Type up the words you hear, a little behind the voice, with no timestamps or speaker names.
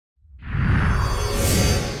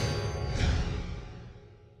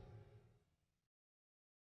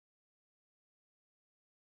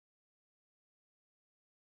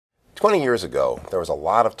20 years ago, there was a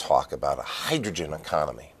lot of talk about a hydrogen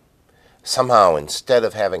economy. Somehow, instead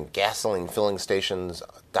of having gasoline filling stations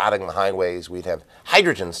dotting the highways, we'd have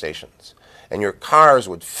hydrogen stations. And your cars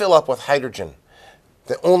would fill up with hydrogen.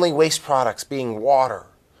 The only waste products being water.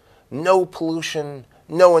 No pollution,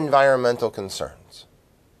 no environmental concerns.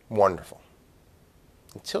 Wonderful.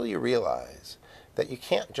 Until you realize that you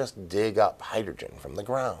can't just dig up hydrogen from the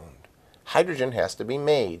ground. Hydrogen has to be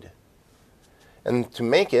made. And to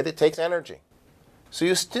make it, it takes energy. So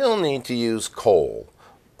you still need to use coal,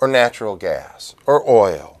 or natural gas, or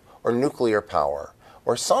oil, or nuclear power,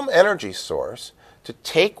 or some energy source to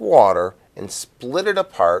take water and split it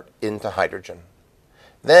apart into hydrogen.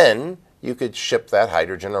 Then you could ship that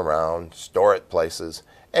hydrogen around, store it places,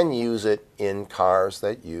 and use it in cars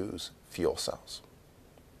that use fuel cells.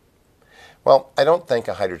 Well, I don't think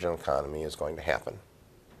a hydrogen economy is going to happen.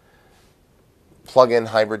 Plug-in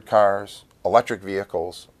hybrid cars, electric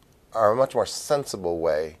vehicles are a much more sensible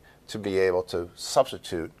way to be able to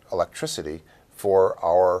substitute electricity for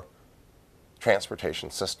our transportation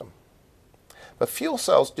system. But fuel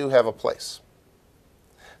cells do have a place.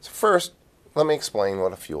 So first, let me explain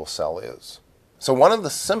what a fuel cell is. So one of the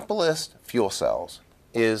simplest fuel cells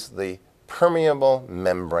is the permeable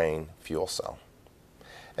membrane fuel cell.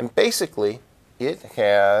 And basically, it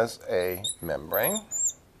has a membrane,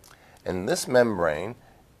 and this membrane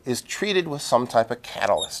is treated with some type of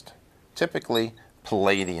catalyst, typically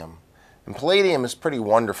palladium. And palladium is pretty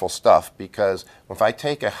wonderful stuff because if I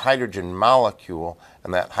take a hydrogen molecule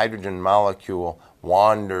and that hydrogen molecule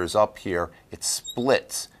wanders up here, it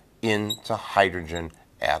splits into hydrogen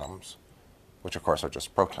atoms, which of course are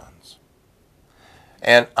just protons.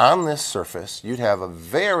 And on this surface, you'd have a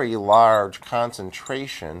very large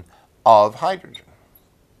concentration of hydrogen.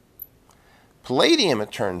 Palladium,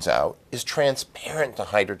 it turns out, is transparent to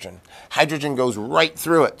hydrogen. Hydrogen goes right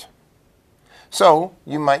through it. So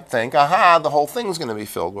you might think, aha, the whole thing's going to be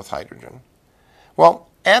filled with hydrogen. Well,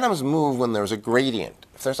 atoms move when there's a gradient.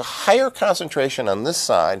 If there's a higher concentration on this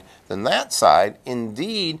side than that side,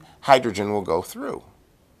 indeed, hydrogen will go through.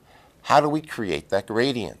 How do we create that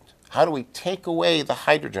gradient? How do we take away the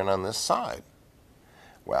hydrogen on this side?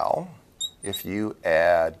 Well, if you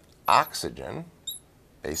add oxygen,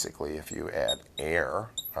 basically if you add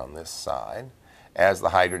air on this side, as the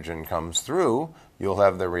hydrogen comes through, you'll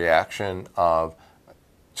have the reaction of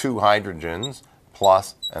two hydrogens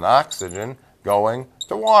plus an oxygen going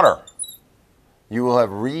to water. You will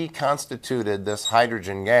have reconstituted this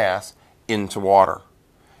hydrogen gas into water.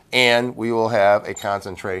 And we will have a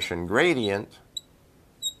concentration gradient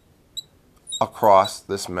across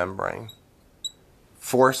this membrane,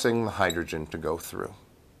 forcing the hydrogen to go through.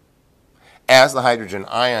 As the hydrogen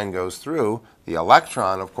ion goes through, the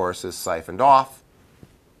electron, of course, is siphoned off,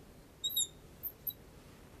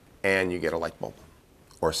 and you get a light bulb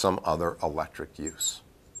or some other electric use.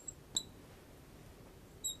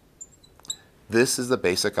 This is the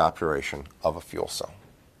basic operation of a fuel cell.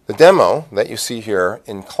 The demo that you see here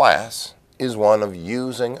in class is one of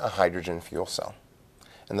using a hydrogen fuel cell.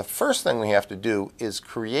 And the first thing we have to do is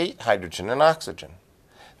create hydrogen and oxygen.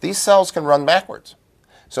 These cells can run backwards.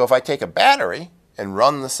 So if I take a battery and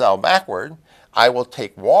run the cell backward, I will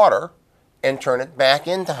take water and turn it back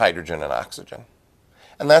into hydrogen and oxygen.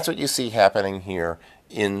 And that's what you see happening here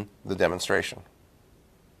in the demonstration.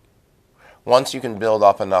 Once you can build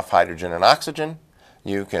up enough hydrogen and oxygen,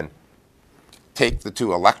 you can take the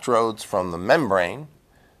two electrodes from the membrane,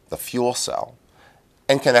 the fuel cell,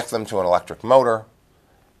 and connect them to an electric motor,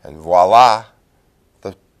 and voila,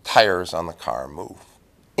 the tires on the car move.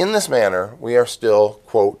 In this manner, we are still,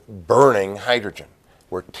 quote, burning hydrogen.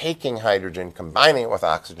 We're taking hydrogen, combining it with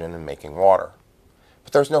oxygen, and making water.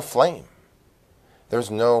 But there's no flame. There's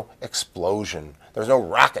no explosion. There's no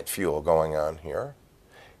rocket fuel going on here.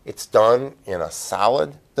 It's done in a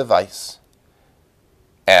solid device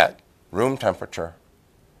at room temperature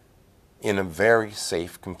in a very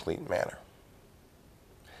safe, complete manner.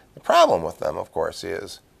 The problem with them, of course,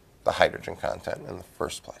 is the hydrogen content in the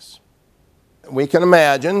first place. We can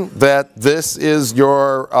imagine that this is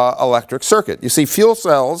your electric circuit. You see, fuel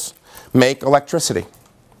cells make electricity.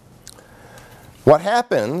 What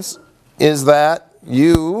happens is that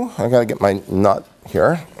I got to get my nut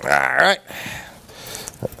here. All right,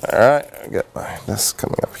 I get this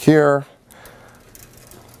coming up here.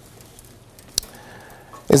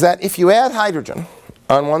 Is that if you add hydrogen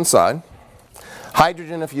on one side,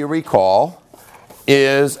 hydrogen, if you recall,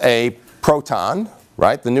 is a proton,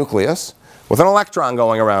 right, the nucleus, with an electron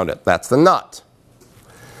going around it. That's the nut.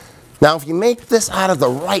 Now, if you make this out of the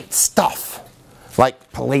right stuff,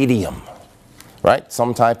 like palladium, right?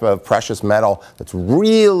 Some type of precious metal that's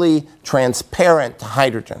really transparent to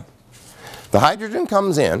hydrogen. The hydrogen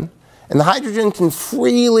comes in, and the hydrogen can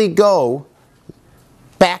freely go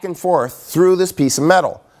back and forth through this piece of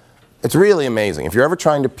metal. It's really amazing. If you're ever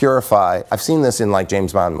trying to purify, I've seen this in like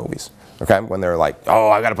James Bond movies, okay? When they're like, oh,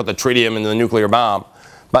 I got to put the tritium into the nuclear bomb.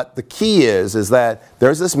 But the key is that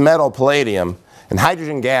there's this metal, palladium, and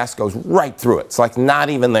hydrogen gas goes right through it. It's like not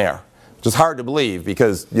even there. Which is hard to believe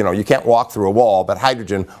because, you know, you can't walk through a wall, but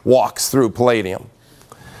hydrogen walks through palladium.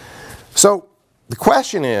 So the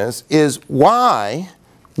question is why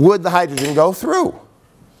would the hydrogen go through?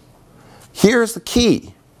 Here's the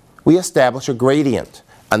key. We establish a gradient.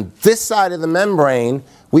 On this side of the membrane,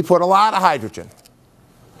 we put a lot of hydrogen.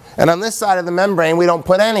 And on this side of the membrane, we don't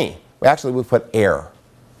put any. We put air,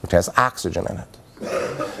 which has oxygen in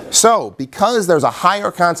it. So because there's a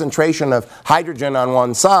higher concentration of hydrogen on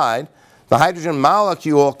one side, the hydrogen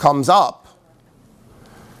molecule comes up.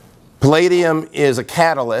 Palladium is a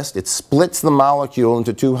catalyst. It splits the molecule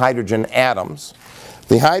into two hydrogen atoms.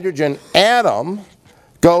 The hydrogen atom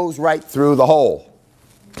goes right through the hole.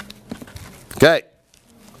 Okay,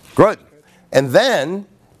 good. And then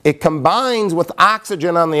it combines with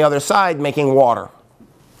oxygen on the other side, making water.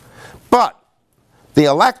 But the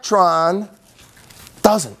electron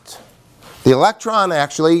doesn't. The electron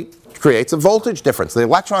actually creates a voltage difference. The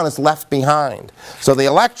electron is left behind. So the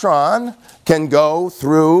electron can go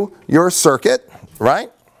through your circuit,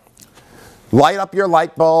 right? Light up your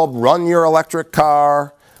light bulb, run your electric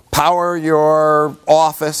car, power your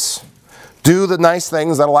office, do the nice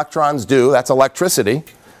things that electrons do. That's electricity.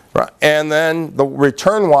 Right? And then the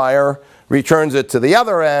return wire returns it to the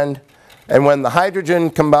other end. And when the hydrogen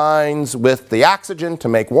combines with the oxygen to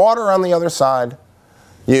make water on the other side,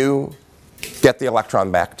 you get the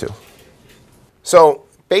electron back too. So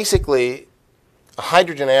basically, a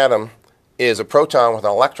hydrogen atom is a proton with an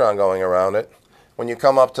electron going around it. When you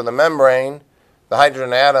come up to the membrane, the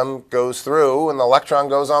hydrogen atom goes through and the electron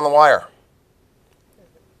goes on the wire.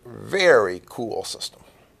 Very cool system.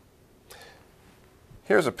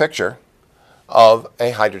 Here's a picture of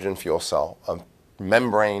a hydrogen fuel cell, a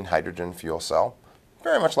membrane hydrogen fuel cell,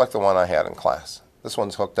 very much like the one I had in class. This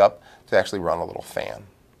one's hooked up to actually run a little fan.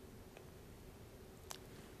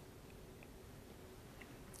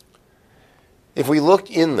 If we look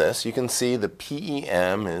in this, you can see the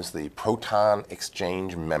PEM is the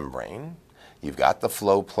proton-exchange membrane. You've got the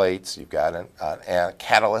flow plates, you've got a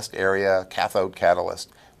catalyst area, cathode catalyst,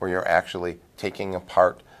 where you're actually taking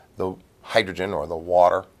apart the hydrogen or the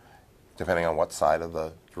water, depending on what side of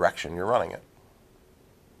the direction you're running it.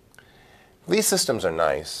 These systems are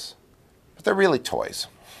nice, but they're really toys.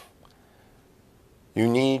 You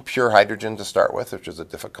need pure hydrogen to start with, which is a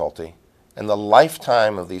difficulty. And the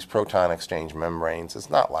lifetime of these proton exchange membranes is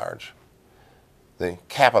not large. The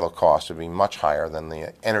capital cost would be much higher than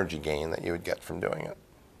the energy gain that you would get from doing it.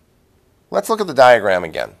 Let's look at the diagram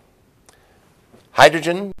again.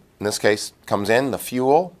 Hydrogen, in this case, comes in, the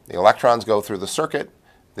fuel. The electrons go through the circuit.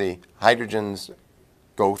 The hydrogens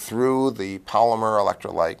go through the polymer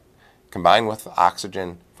electrolyte, combine with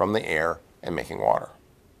oxygen from the air, and making water.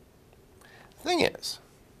 The thing is,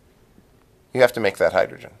 you have to make that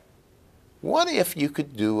hydrogen. What if you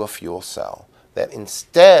could do a fuel cell that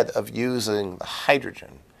instead of using the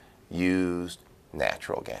hydrogen, used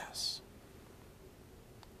natural gas?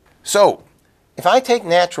 So, if I take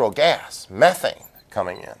natural gas, methane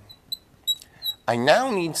coming in, I now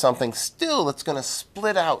need something still that's going to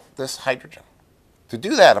split out this hydrogen. To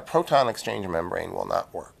do that, a proton exchange membrane will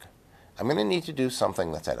not work. I'm going to need to do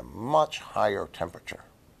something that's at a much higher temperature.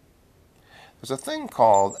 There's a thing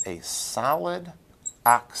called a solid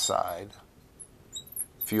oxide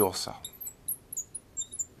fuel cell.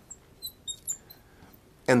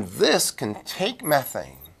 And this can take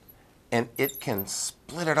methane and it can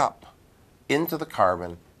split it up into the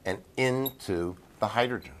carbon and into the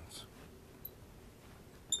hydrogens.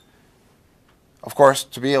 Of course,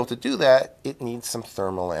 to be able to do that, it needs some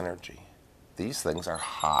thermal energy. These things are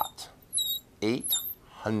hot,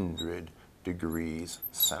 800 degrees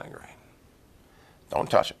centigrade. Don't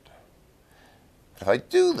touch it. If I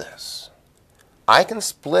do this, I can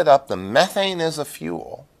split up the methane as a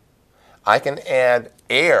fuel. I can add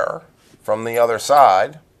air from the other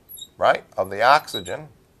side, right, of the oxygen.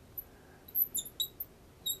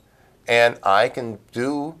 And I can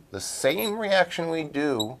do the same reaction we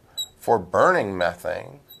do for burning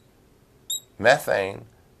methane. Methane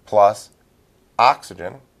plus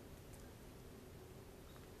oxygen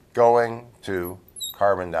going to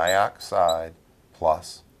carbon dioxide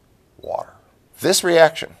plus water. This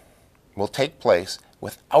reaction will take place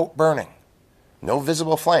without burning. No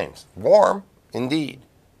visible flames. Warm, indeed.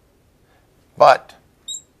 But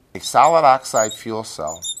a solid oxide fuel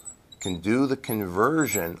cell can do the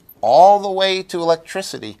conversion all the way to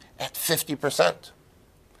electricity at 50%.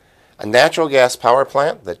 A natural gas power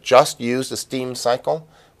plant that just used a steam cycle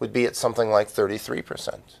would be at something like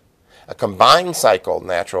 33%. A combined cycle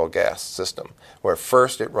natural gas system, where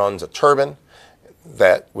first it runs a turbine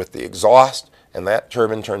that with the exhaust, and that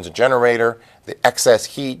turbine turns a generator, the excess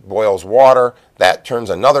heat boils water, that turns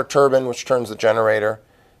another turbine which turns the generator,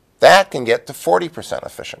 that can get to 40%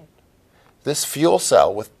 efficient. This fuel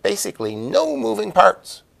cell with basically no moving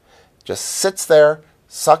parts just sits there,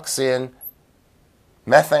 sucks in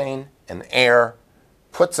methane and air,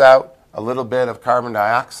 puts out a little bit of carbon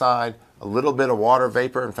dioxide, a little bit of water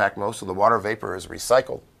vapor. In fact, most of the water vapor is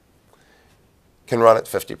recycled. Can run at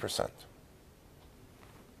 50%.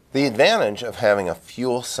 The advantage of having a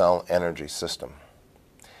fuel cell energy system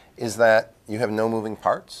is that you have no moving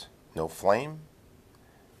parts, no flame,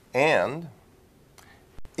 and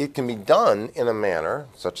it can be done in a manner,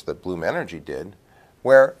 such that Bloom Energy did,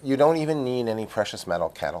 where you don't even need any precious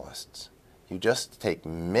metal catalysts. You just take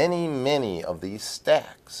many, many of these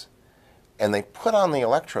stacks, and they put on the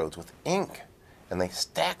electrodes with ink, and they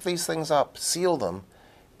stack these things up, seal them,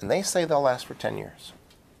 and they say they'll last for 10 years.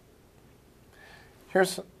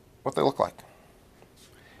 Here's what they look like.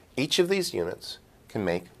 Each of these units can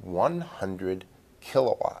make 100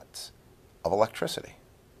 kilowatts of electricity.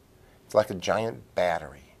 It's like a giant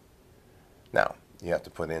battery. Now, you have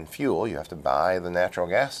to put in fuel. You have to buy the natural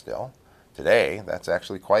gas still. Today, that's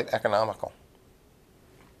actually quite economical.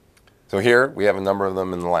 So here, we have a number of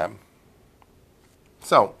them in the lab.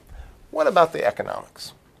 So, what about the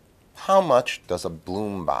economics? How much does a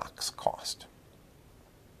Bloom box cost?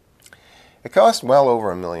 It costs well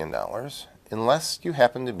over $1 million, unless you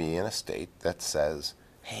happen to be in a state that says,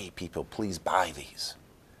 hey, people, please buy these.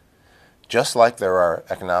 Just like there are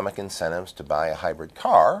economic incentives to buy a hybrid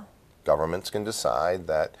car, governments can decide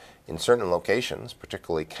that in certain locations,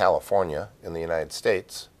 particularly California in the United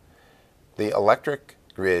States, the electric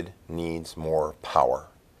grid needs more power.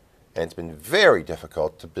 And it's been very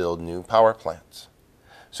difficult to build new power plants.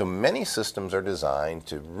 So many systems are designed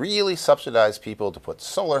to really subsidize people to put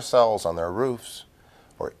solar cells on their roofs,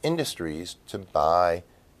 or industries to buy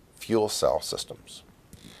fuel cell systems.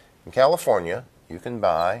 In California, you can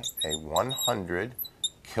buy a 100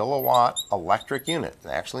 kilowatt electric unit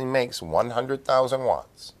that actually makes 100,000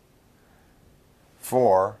 watts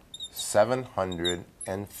for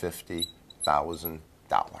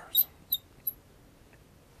 $750,000.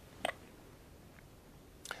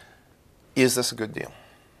 Is this a good deal?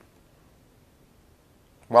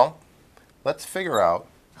 Well, let's figure out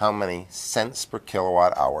how many cents per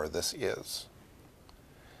kilowatt hour this is.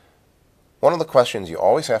 One of the questions you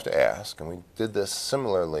always have to ask, and we did this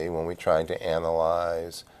similarly when we tried to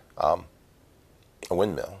analyze a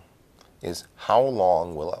windmill, is how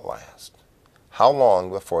long will it last? How long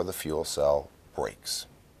before the fuel cell breaks?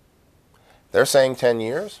 They're saying 10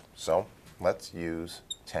 years, so let's use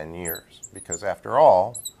 10 years. Because after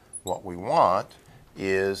all, what we want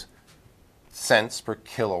is cents per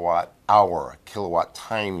kilowatt hour, a kilowatt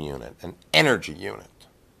time unit, an energy unit.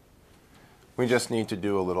 We just need to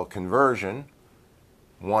do a little conversion.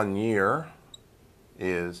 1 year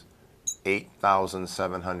is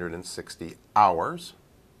 8,760 hours.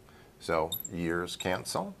 So years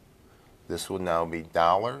cancel. This would now be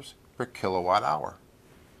dollars per kilowatt hour.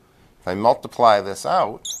 If I multiply this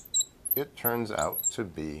out, it turns out to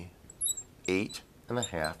be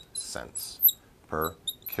 8.5 cents per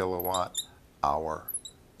kilowatt hour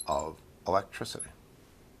of electricity.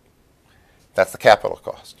 That's the capital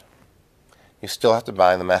cost. You still have to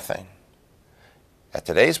buy the methane. At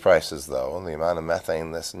today's prices, though, the amount of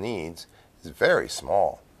methane this needs is very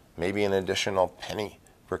small, maybe an additional penny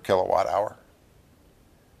per kilowatt hour.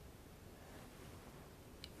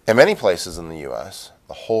 In many places in the U.S.,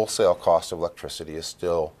 the wholesale cost of electricity is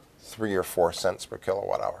still 3 or 4 cents per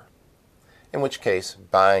kilowatt hour, in which case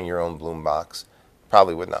buying your own Bloom box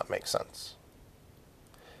probably would not make sense.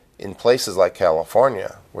 In places like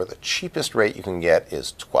California, where the cheapest rate you can get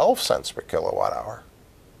is 12 cents per kilowatt hour,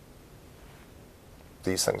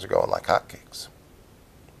 these things are going like hotcakes.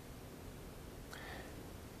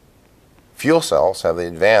 Fuel cells have the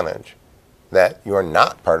advantage that you are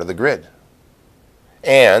not part of the grid.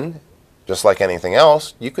 And, just like anything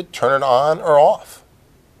else, you could turn it on or off.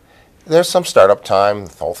 There's some startup time.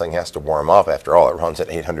 The whole thing has to warm up. After all, it runs at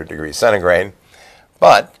 800 degrees centigrade.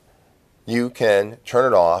 But you can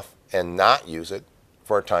turn it off and not use it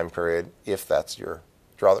for a time period if that's your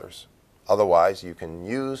druthers. Otherwise, you can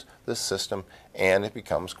use this system and it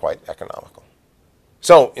becomes quite economical.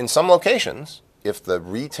 So in some locations, if the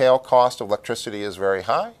retail cost of electricity is very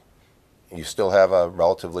high, you still have a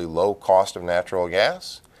relatively low cost of natural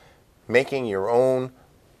gas, making your own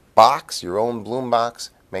box, your own bloom box,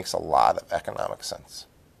 makes a lot of economic sense.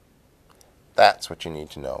 That's what you need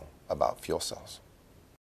to know about fuel cells.